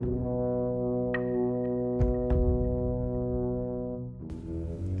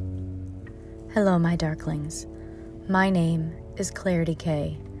Hello, my darklings. My name is Clarity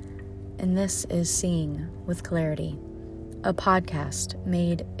K, and this is Seeing with Clarity, a podcast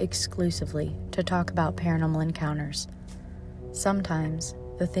made exclusively to talk about paranormal encounters. Sometimes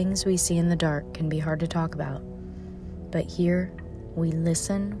the things we see in the dark can be hard to talk about, but here we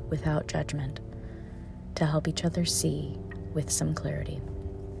listen without judgment to help each other see with some clarity.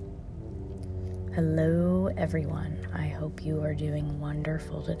 Hello, everyone. I hope you are doing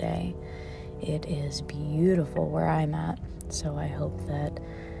wonderful today. It is beautiful where I'm at, so I hope that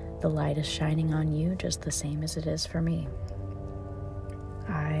the light is shining on you just the same as it is for me.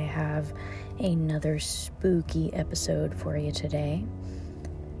 I have another spooky episode for you today.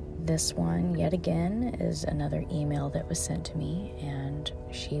 This one, yet again, is another email that was sent to me, and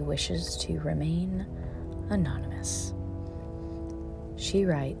she wishes to remain anonymous. She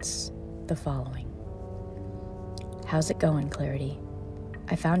writes the following. How's it going, Clarity?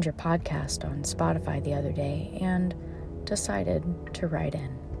 I found your podcast on Spotify the other day and decided to write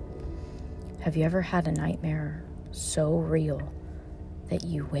in. Have you ever had a nightmare so real that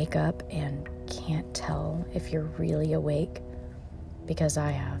you wake up and can't tell if you're really awake? Because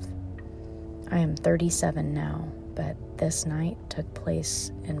I have. I am 37 now, but this night took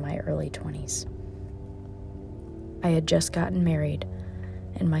place in my early 20s. I had just gotten married,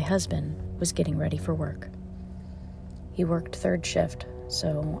 and my husband was getting ready for work. He worked third shift,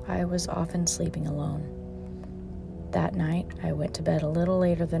 so I was often sleeping alone. That night, I went to bed a little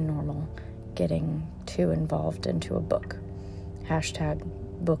later than normal, getting too involved into a book.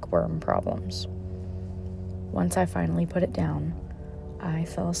 #bookworm problems. Once I finally put it down, I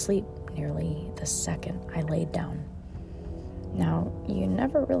fell asleep nearly the second I laid down. Now, you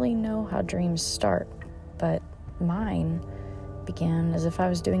never really know how dreams start, but mine began as if I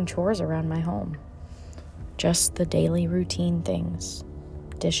was doing chores around my home. Just the daily routine things.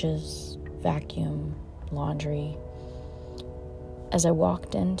 Dishes, vacuum, laundry. As I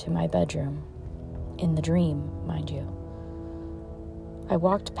walked into my bedroom, in the dream, mind you, I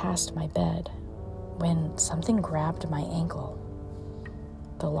walked past my bed when something grabbed my ankle.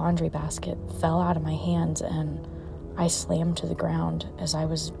 The laundry basket fell out of my hands and I slammed to the ground as I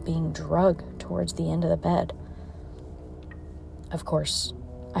was being dragged towards the end of the bed. Of course,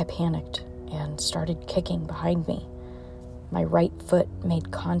 I panicked and started kicking behind me. My right foot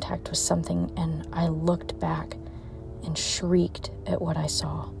made contact with something, and I looked back and shrieked at what I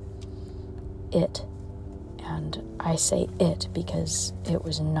saw. It, and I say it because it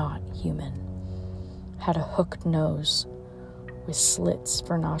was not human, had a hooked nose with slits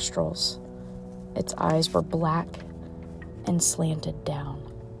for nostrils. Its eyes were black and slanted down.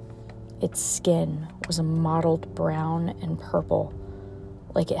 Its skin was a mottled brown and purple,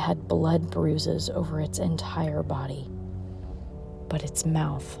 like it had blood bruises over its entire body. But its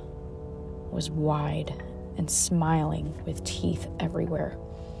mouth was wide and smiling with teeth everywhere.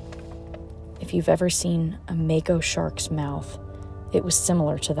 If you've ever seen a mako shark's mouth, it was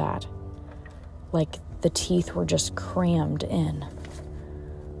similar to that. Like the teeth were just crammed in.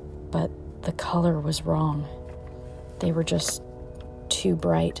 But the color was wrong. They were just too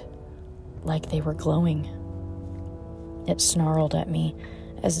bright, like they were glowing. It snarled at me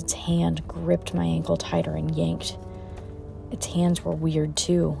as its hand gripped my ankle tighter and yanked. Its hands were weird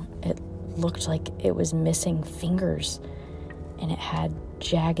too. It looked like it was missing fingers, and it had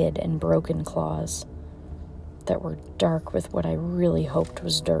jagged and broken claws that were dark with what I really hoped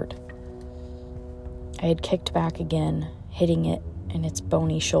was dirt. I had kicked back again, hitting it in its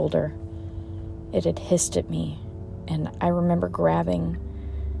bony shoulder. It had hissed at me, and I remember grabbing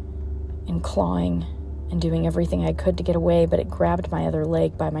and clawing and doing everything I could to get away, but it grabbed my other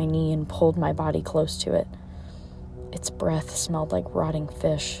leg by my knee and pulled my body close to it. Its breath smelled like rotting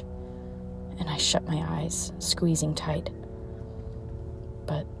fish, and I shut my eyes, squeezing tight.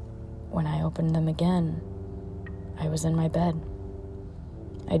 But when I opened them again, I was in my bed.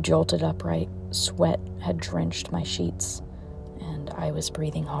 I jolted upright, sweat had drenched my sheets, and I was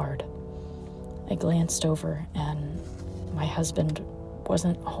breathing hard. I glanced over, and my husband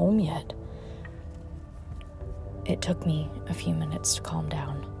wasn't home yet. It took me a few minutes to calm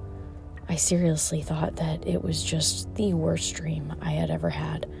down. I seriously thought that it was just the worst dream I had ever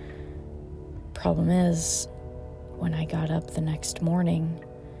had. Problem is, when I got up the next morning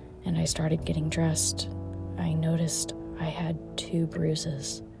and I started getting dressed, I noticed I had 2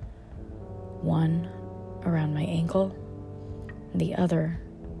 bruises. One around my ankle, the other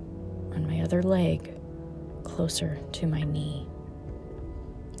on my other leg, closer to my knee.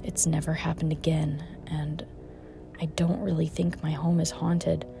 It's never happened again, and I don't really think my home is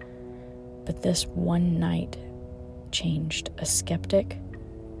haunted. But this one night changed a skeptic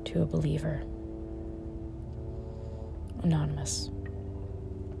to a believer. Anonymous.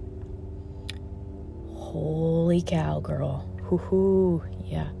 Holy cow, girl. Hoo-hoo.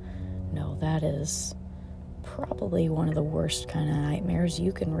 Yeah. No, that is probably one of the worst kind of nightmares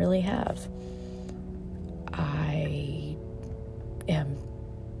you can really have. I am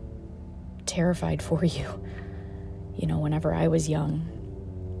terrified for you. You know, whenever I was young,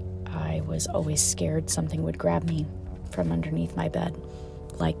 I was always scared something would grab me from underneath my bed,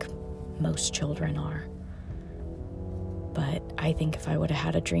 like most children are. But I think if I would have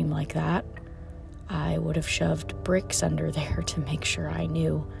had a dream like that, I would have shoved bricks under there to make sure I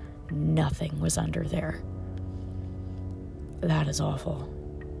knew nothing was under there. That is awful.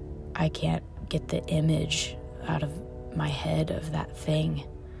 I can't get the image out of my head of that thing.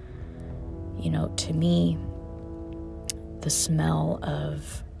 You know, to me, the smell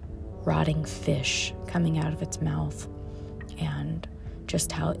of rotting fish coming out of its mouth and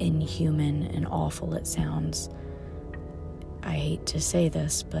just how inhuman and awful it sounds. I hate to say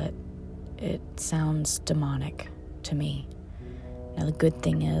this, but it sounds demonic to me. Now, the good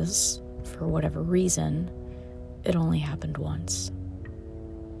thing is, for whatever reason, it only happened once.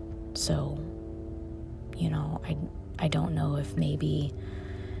 So, you know, I don't know if maybe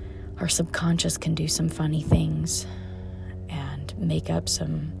our subconscious can do some funny things and make up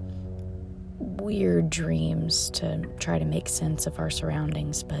some weird dreams to try to make sense of our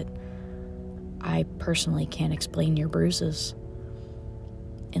surroundings, but I personally can't explain your bruises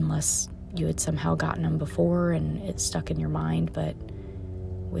unless you had somehow gotten them before and it stuck in your mind. But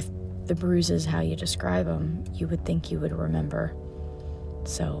with the bruises, how you describe them, you would think you would remember.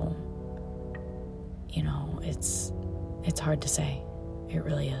 So, you know, it's hard to say. It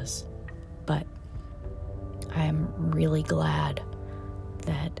really is. But I am really glad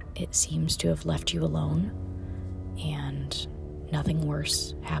that it seems to have left you alone and nothing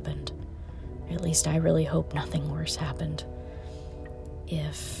worse happened. At least I really hope nothing worse happened.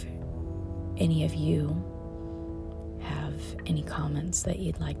 If any of you have any comments that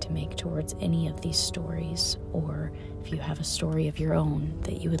you'd like to make towards any of these stories, or if you have a story of your own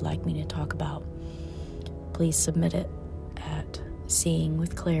that you would like me to talk about, please submit it at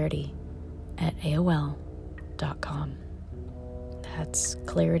seeingwithclarity@aol.com. That's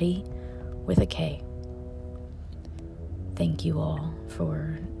clarity with a K. Thank you all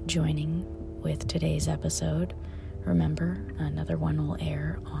for joining with today's episode. Remember, another one will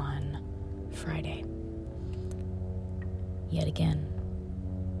air on Friday. Yet again,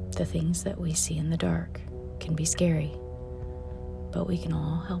 the things that we see in the dark can be scary, but we can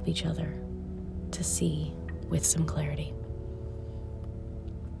all help each other to see with some clarity.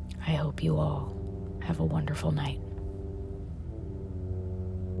 I hope you all have a wonderful night.